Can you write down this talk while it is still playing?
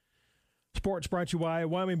Sports brought to you by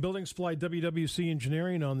Wyoming Building Supply, WWC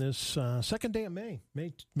Engineering on this second day of May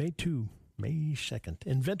 2nd.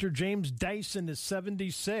 Inventor James Dyson is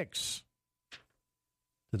 76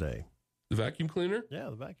 today. The vacuum cleaner? Yeah,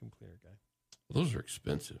 the vacuum cleaner guy. Those are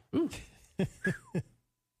expensive. Ooh.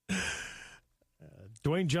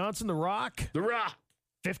 Dwayne Johnson, The Rock. The Rock.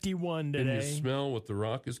 51 today. And you smell what The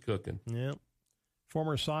Rock is cooking. Yep.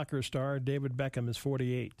 Former soccer star David Beckham is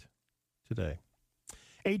 48 today.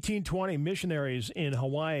 1820, missionaries in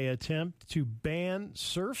Hawaii attempt to ban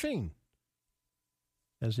surfing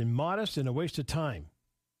as immodest and a waste of time.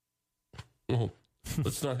 Oh,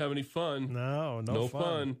 let's not have any fun. No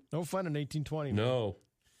fun. No fun in 1820. No.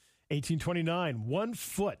 1829, 1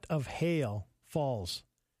 foot of hail falls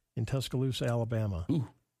in Tuscaloosa, Alabama. Ooh.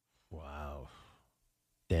 Wow.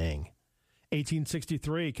 Dang.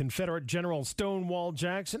 1863, Confederate General Stonewall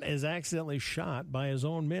Jackson is accidentally shot by his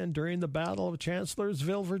own men during the Battle of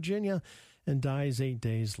Chancellorsville, Virginia, and dies 8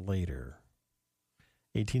 days later.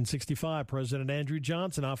 1865, President Andrew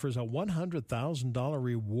Johnson offers a $100,000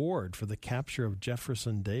 reward for the capture of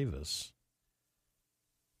Jefferson Davis.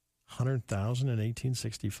 $100,000 in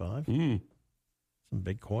 1865? Some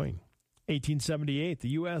big coin. 1878, the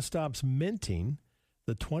U.S. stops minting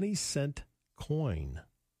the 20-cent coin.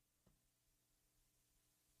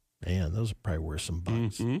 Man, those are probably worth some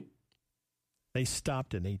bucks. Mm-hmm. They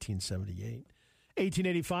stopped in 1878.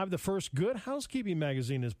 1885, the first Good Housekeeping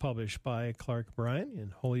magazine is published by Clark Bryant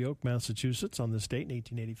in Holyoke, Massachusetts, on this date in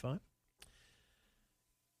 1885.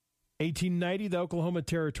 1890, the Oklahoma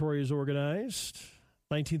Territory is organized.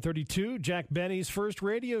 1932, Jack Benny's first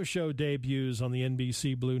radio show debuts on the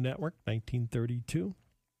NBC Blue Network, 1932.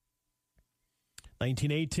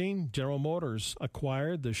 1918, General Motors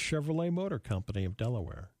acquired the Chevrolet Motor Company of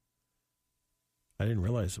Delaware. I didn't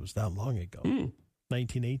realize it was that long ago.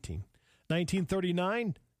 1918.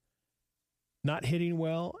 1939, not hitting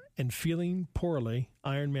well and feeling poorly,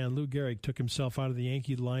 Iron Man Lou Gehrig took himself out of the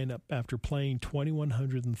Yankee lineup after playing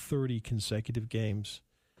 2,130 consecutive games.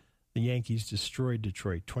 The Yankees destroyed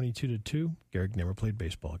Detroit 22-2. Gehrig never played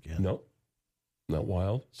baseball again. Nope. Not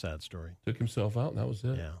wild. Sad story. Took himself out, and that was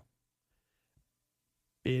it. Yeah.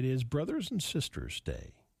 It is Brothers and Sisters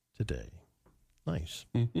Day today. Nice.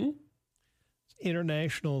 Mm-hmm. It's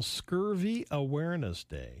International Scurvy Awareness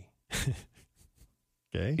Day.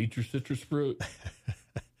 Okay. Eat your citrus fruit.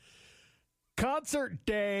 Concert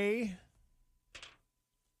Day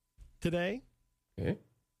today. Okay. Do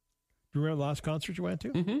you remember the last concert you went to?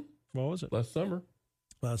 Mm-hmm. What was it? Last summer.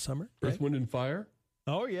 Last summer? Earth, Wind, and Fire.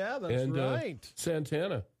 Oh, yeah, that's and, right.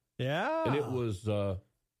 Santana. Yeah. And it was...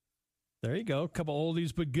 there you go. A couple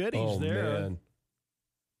oldies but goodies there. Man.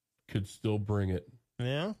 Could still bring it.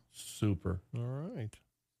 Yeah? Super. All right.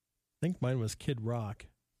 I think mine was Kid Rock.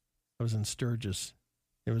 I was in Sturgis.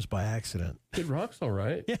 It was by accident. Kid Rock's all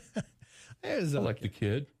right. Yeah. It was I okay. like the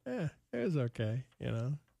kid. Yeah, it was okay, you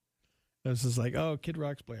know. It was just like, oh, Kid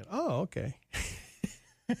Rock's playing. Oh, okay.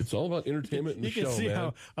 It's all about entertainment in the show, man. You can see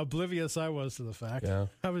how oblivious I was to the fact. Yeah.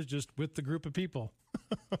 I was just with the group of people.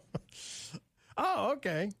 Oh,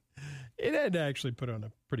 okay. It had actually put on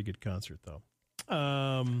a pretty good concert, though.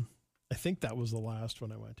 I think that was the last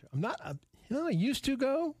one I went to. I'm not, I used to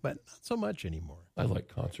go, but not so much anymore. I like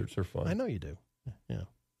concerts. They're fun. I know you do. Yeah.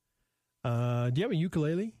 Do you have a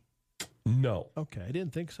ukulele? No. Okay, I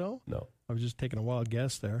didn't think so. No. I was just taking a wild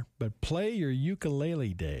guess there. But play your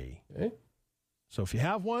ukulele day. Okay. So if you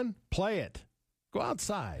have one, play it. Go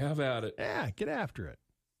outside. Have at it. Yeah, get after it.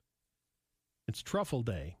 It's Truffle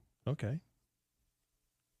Day. Okay.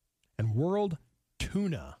 And World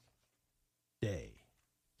Tuna Day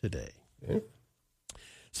today. Okay.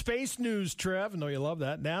 Space news, Trev. I know you love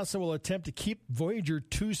that. NASA will attempt to keep Voyager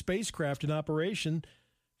 2 spacecraft in operation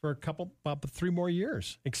for about 3 more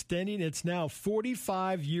years, extending its now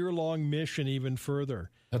 45-year-long mission even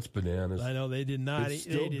further. That's bananas. I know they did not. It's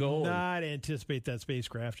still going. Not anticipate that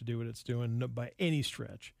spacecraft to do what it's doing by any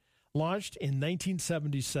stretch. Launched in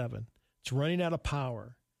 1977, it's running out of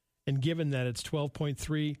power, and given that it's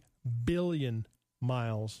 12.3 billion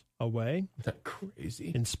miles away, Isn't that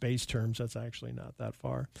crazy? in space terms, that's actually not that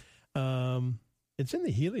far. It's in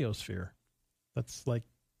the heliosphere. That's like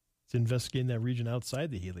it's investigating that region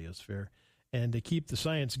outside the heliosphere. And to keep the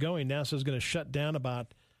science going, NASA is going to shut down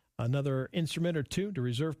about another instrument or two to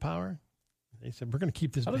reserve power. They said, we're going to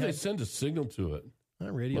keep this. How do they send a signal to it?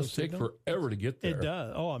 Radio Must signal? take forever to get there. It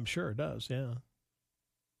does. Oh, I'm sure it does, yeah.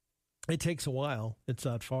 It takes a while. It's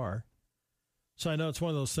not far. So I know it's one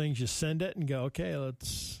of those things you send it and go, okay,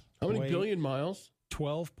 let's How many wait. billion miles?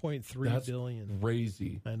 12.3 That's billion.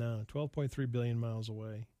 crazy. I know, 12.3 billion miles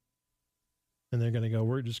away. And they're going to go,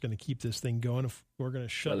 we're just going to keep this thing going. If we're going to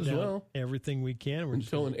shut down everything we can. We're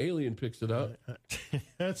until an alien picks it up.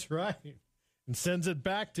 That's right. And sends it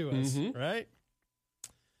back to us, right?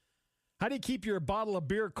 How do you keep your bottle of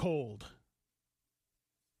beer cold?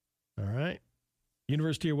 All right.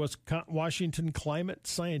 University of Washington climate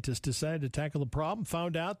scientists decided to tackle the problem,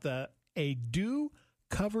 found out that a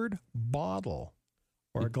dew-covered bottle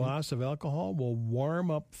or a glass of alcohol will warm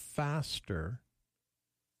up faster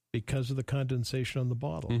because of the condensation on the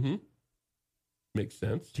bottle. Mm-hmm. Makes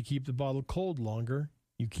sense. To keep the bottle cold longer,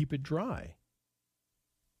 you keep it dry.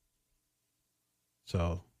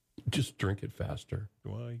 So, just drink it faster.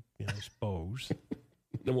 Well, I suppose.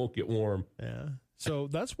 It won't get warm. Yeah. So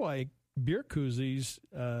that's why beer koozies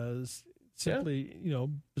simply,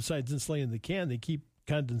 besides insulating the can, they keep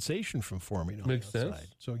condensation from forming on Makes the outside.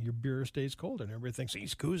 sense. So your beer stays cold and everybody thinks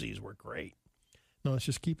these koozies were great. No, it's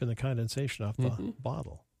just keeping the condensation off the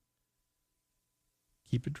bottle.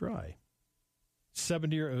 Keep it dry.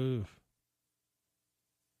 70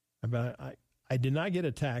 I did not get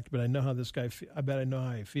attacked, but I know how this guy. I bet I know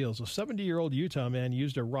how he feels. A 70-year-old Utah man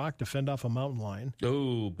used a rock to fend off a mountain lion.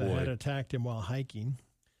 Oh boy! That had attacked him while hiking.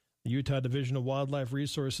 The Utah Division of Wildlife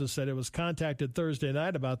Resources said it was contacted Thursday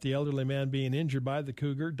night about the elderly man being injured by the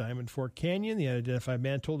cougar. Diamond Fork Canyon. The unidentified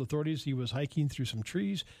man told authorities he was hiking through some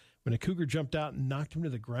trees when a cougar jumped out and knocked him to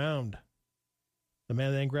the ground. The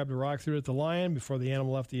man then grabbed a rock, threw it at the lion before the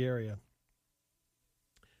animal left the area.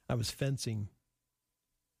 I was fencing.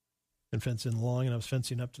 And fencing along, and I was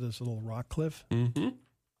fencing up to this little rock cliff. Mm-hmm. And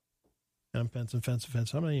I'm fencing. I'm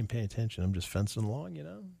not even paying attention. I'm just fencing along,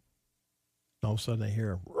 And all of a sudden I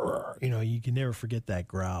hear, roar. You can never forget that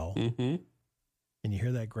growl. Mm-hmm. And you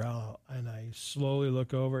hear that growl, and I slowly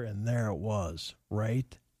look over, and there it was,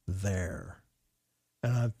 right there.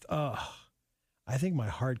 And I think my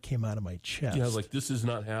heart came out of my chest. Yeah, like, this is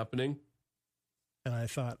not happening. And I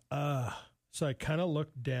thought, So I kind of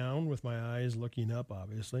looked down with my eyes looking up,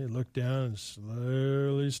 obviously. I looked down and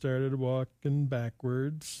slowly started walking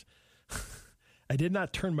backwards. I did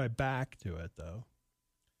not turn my back to it, though.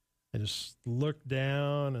 I just looked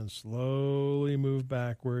down and slowly moved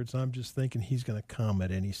backwards. I'm just thinking he's going to come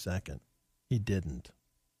at any second. He didn't.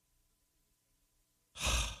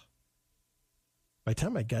 By the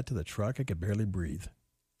time I got to the truck, I could barely breathe.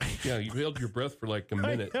 Yeah, you held your breath for like a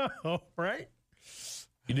minute. I know, right?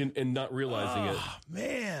 You didn't, and not realizing it.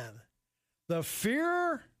 Man, the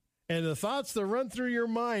fear and the thoughts that run through your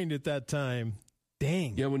mind at that time.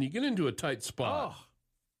 Dang. Yeah, when you get into a tight spot,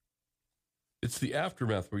 it's the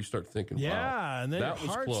aftermath where you start thinking, wow, and then that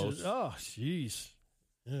was close. Jeez.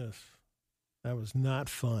 Yes. That was not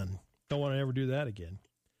fun. Don't want to ever do that again.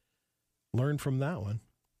 Learn from that one.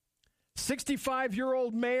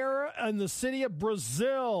 65-year-old mayor in the city of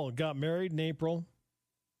Brazil got married in April.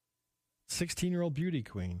 16-year-old beauty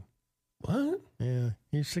queen. What? Yeah,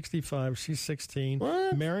 he's 65. She's 16.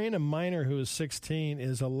 What? Marrying a minor who is 16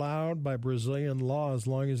 is allowed by Brazilian law as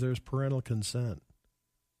long as there's parental consent.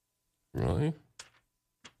 Really?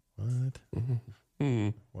 What? Mm-hmm.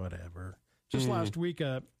 Whatever. Just last week,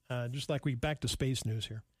 back to space news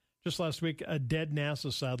here. Just last week, a dead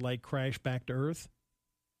NASA satellite crashed back to Earth.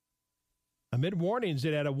 Amid warnings,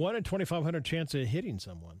 it had a 1 in 2,500 chance of hitting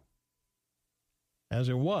someone. As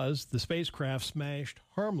it was, the spacecraft smashed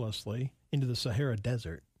harmlessly into the Sahara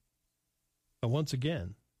Desert. But once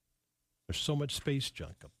again, there's so much space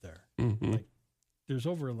junk up there. Mm-hmm. There's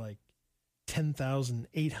over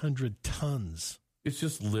 10,800 tons. It's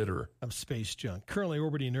just litter of space junk currently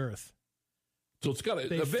orbiting Earth. So it's got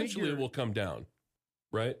to eventually it will come down,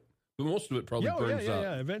 right? But most of it probably burns up.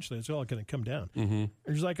 Yeah. Eventually, it's all going to come down. Mm-hmm.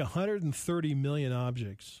 There's 130 million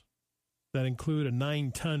objects that include a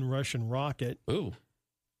 9-ton Russian rocket. Ooh.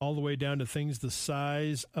 All the way down to things the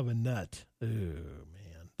size of a nut. Oh,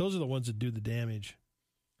 man. Those are the ones that do the damage.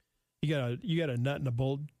 You got a nut and a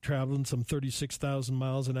bolt traveling some 36,000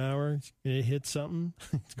 miles an hour, and it hits something.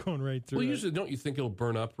 It's going right through. Well, usually, don't you think it'll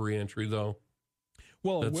burn up re-entry, though?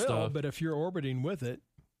 Well, it will, but if you're orbiting with it,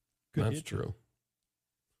 that's true.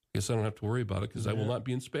 Guess I don't have to worry about it because I will not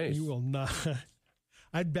be in space. You will not.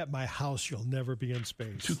 I'd bet my house you'll never be in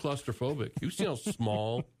space. Too claustrophobic. You see how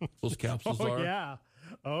small those capsules are? Yeah.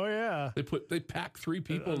 Oh, yeah. They pack 3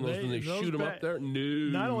 people in those and they shoot them up there. No.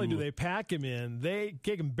 Not only do they pack them in, they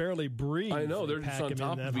can barely breathe. I know. They're just on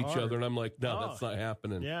top of each other. And I'm like, no, that's not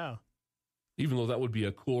happening. Yeah. Even though that would be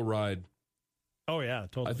a cool ride. Oh, yeah,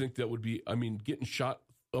 totally. I think that would be, getting shot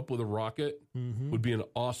up with a rocket would be an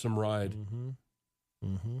awesome ride.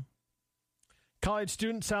 College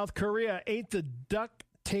student South Korea ate the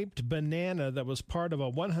duct-taped banana that was part of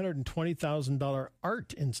a $120,000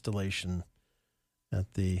 art installation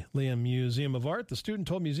At the Liam Museum of Art, the student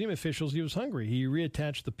told museum officials he was hungry. He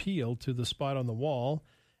reattached the peel to the spot on the wall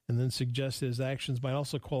and then suggested his actions might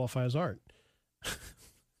also qualify as art.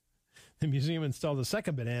 The museum installed a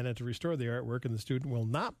second banana to restore the artwork, and the student will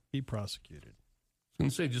not be prosecuted. I was going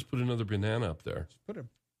to say, just put another banana up there.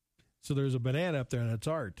 So there's a banana up there, and it's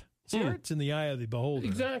art. See, art's in the eye of the beholder.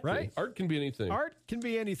 Exactly. Right? Art can be anything. Art can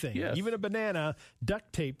be anything. Yes. Even a banana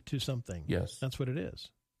duct taped to something. Yes. That's what it is.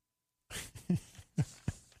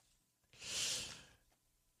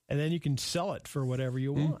 And then you can sell it for whatever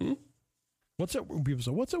you want. Mm-hmm. What's it? People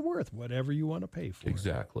say, what's it worth? Whatever you want to pay for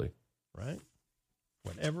Exactly. it. Right?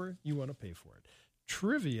 Whatever you want to pay for it.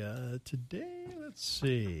 Trivia today, let's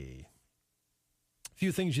see. A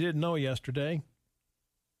few things you didn't know yesterday.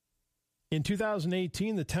 In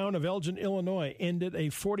 2018, the town of Elgin, Illinois, ended a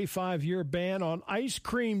 45-year ban on ice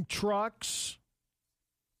cream trucks.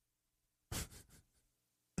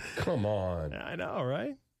 Come on. I know,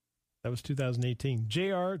 right? That was 2018.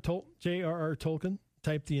 J.R.R. Tolkien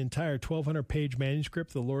typed the entire 1,200-page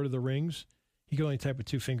manuscript, The Lord of the Rings. He could only type with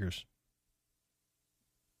 2 fingers.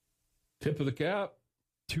 Tip of the cap.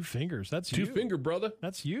 2 fingers. That's you. 2-finger, brother.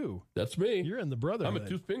 That's you. That's me. You're in the brotherhood. I'm a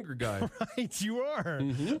 2-finger guy. Right, you are.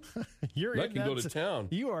 Mm-hmm. You're I in can go to town.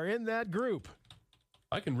 You are in that group.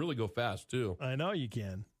 I can really go fast, too. I know you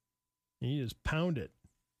can. You just pound it.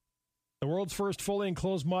 The world's first fully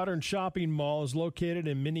enclosed modern shopping mall is located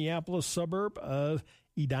in Minneapolis suburb of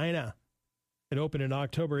Edina. It opened on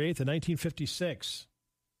October 8th of 1956.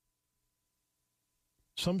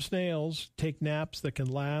 Some snails take naps that can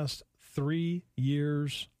last 3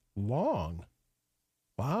 years long.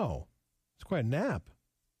 Wow. It's quite a nap.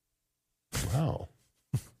 Wow.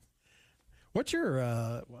 What's your,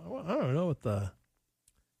 I don't know what the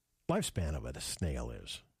lifespan of a snail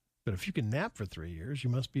is. But if you can nap for 3 years,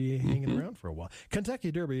 you must be hanging around for a while.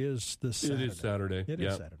 Kentucky Derby is this Saturday. It is Saturday. It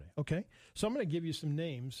is Saturday. Okay. So I'm going to give you some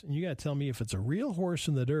names, and you got to tell me if it's a real horse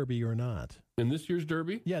in the Derby or not. In this year's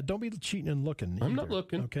Derby? Yeah, don't be cheating and looking. I'm not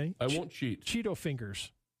looking. Okay. I won't cheat. Cheeto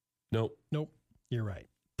fingers. Nope. Nope. You're right.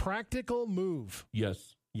 Practical Move.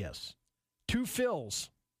 Yes. Yes. Two Phils.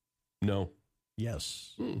 No.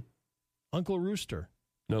 Yes. Uncle Rooster.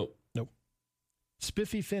 Nope. Nope.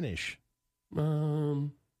 Spiffy Finish.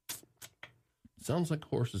 Sounds like a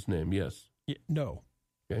horse's name, yes. Yeah, no.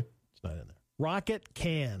 Okay. It's not in there. Rocket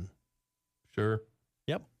Can. Sure.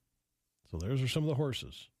 Yep. So those are some of the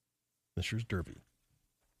horses. This year's Derby.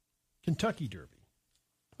 Kentucky Derby.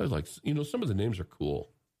 I like, some of the names are cool.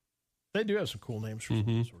 They do have some cool names for some of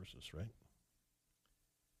those horses, right?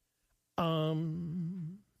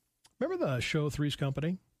 Remember the show Three's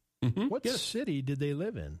Company? Mm-hmm. What city did they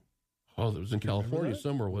live in? Oh, it was in California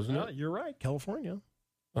somewhere, wasn't it? You're right, California.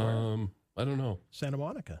 I don't know. Santa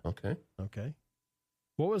Monica. Okay.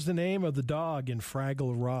 What was the name of the dog in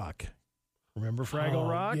Fraggle Rock? Remember Fraggle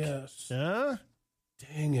Rock? Yes. Huh?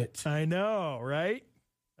 Dang it. I know, right?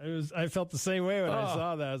 I felt the same way when I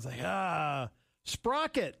saw that. I was like,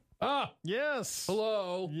 Sprocket. Yes.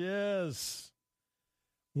 Hello. Yes.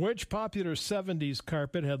 Which popular 70s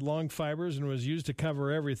carpet had long fibers and was used to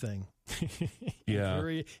cover everything?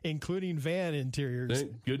 Yeah. Including van interiors.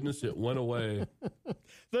 Thank goodness it went away.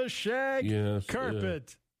 The shag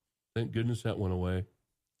carpet. Thank goodness that went away.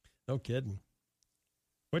 No kidding.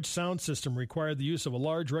 Which sound system required the use of a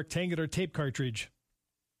large rectangular tape cartridge?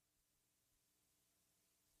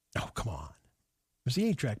 Oh, come on. It was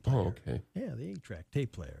the 8-track player. Oh, okay. Yeah, the 8-track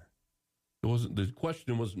tape player. The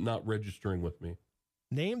question was not registering with me.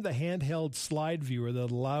 Name the handheld slide viewer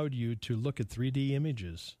that allowed you to look at 3D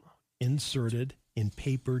images inserted in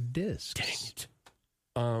paper discs. Dang it.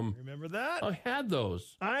 Remember that? I had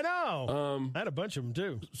those. I know. I had a bunch of them,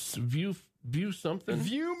 too. View something?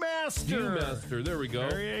 Viewmaster. Viewmaster. There we go.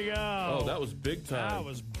 There you go. Oh, that was big time. That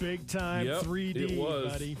was big time 3D, it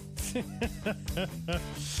was. buddy.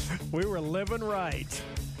 We were living right.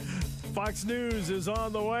 Fox News is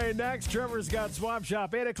on the way next. Trevor's got Swap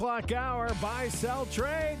Shop, 8 o'clock hour. Buy, sell,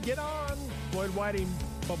 trade. Get on. Floyd Whiting,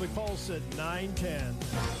 Public Pulse at 9:10.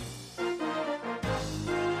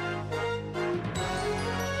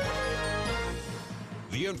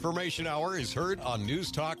 The Information Hour is heard on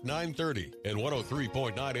News Talk 930 and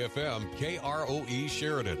 103.9 FM KROE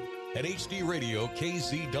Sheridan, and HD Radio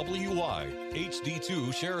KZWY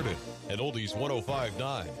HD2 Sheridan, and Oldies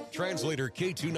 105.9 Translator K2.